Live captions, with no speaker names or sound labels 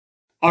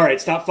All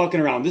right, stop fucking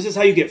around. This is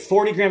how you get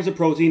 40 grams of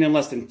protein in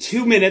less than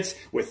 2 minutes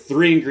with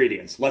 3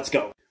 ingredients. Let's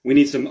go. We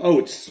need some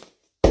oats.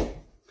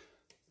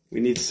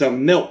 We need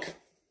some milk.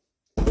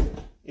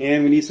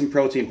 And we need some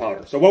protein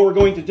powder. So what we're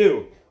going to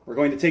do, we're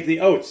going to take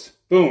the oats,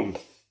 boom,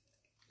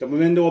 dump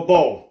them into a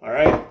bowl, all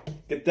right?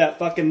 Get that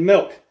fucking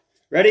milk.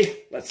 Ready?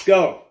 Let's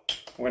go.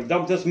 We're going to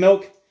dump this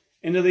milk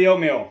into the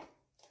oatmeal.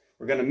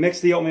 We're going to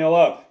mix the oatmeal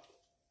up.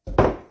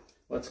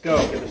 Let's go.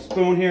 Get a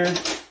spoon here.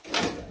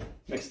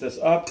 Mix this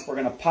up. We're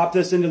going to pop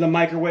this into the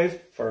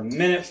microwave for a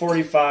minute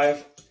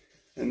 45,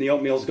 and the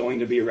oatmeal is going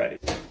to be ready.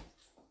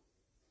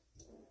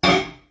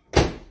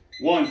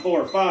 1,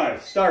 4,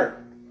 5,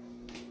 start.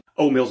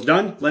 Oatmeal's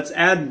done. Let's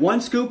add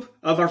 1 scoop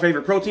of our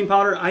favorite protein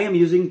powder. I am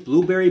using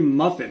blueberry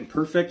muffin,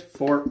 perfect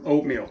for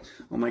oatmeal.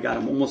 Oh my God,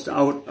 I'm almost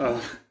out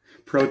of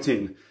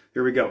protein.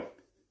 Here we go.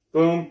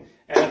 Boom,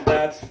 add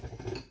that.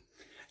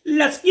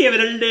 Let's give it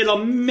a little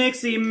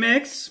mixy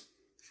mix.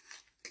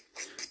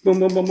 Boom,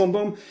 boom, boom, boom,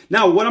 boom.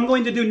 Now, what I'm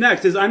going to do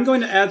next is I'm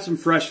going to add some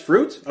fresh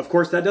fruit. Of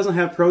course, that doesn't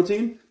have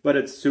protein, but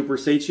it's super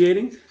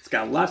satiating. It's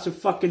got lots of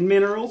fucking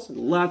minerals,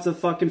 lots of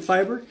fucking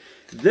fiber.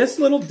 This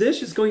little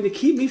dish is going to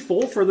keep me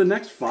full for the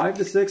next 5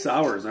 to 6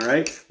 hours, all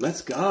right?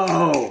 Let's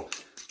go.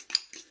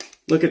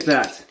 Look at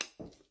that.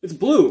 It's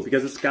blue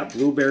because it's got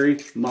blueberry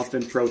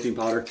muffin protein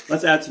powder.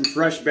 Let's add some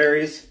fresh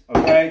berries,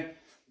 okay?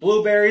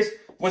 Blueberries,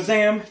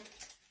 wazam.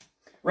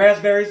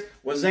 Raspberries,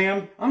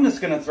 wazam. I'm just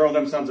going to throw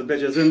them sons of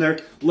bitches in there.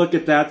 Look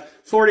at that.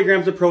 40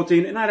 grams of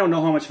protein, and I don't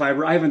know how much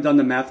fiber. I haven't done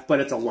the math, but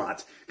it's a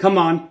lot. Come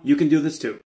on, you can do this too.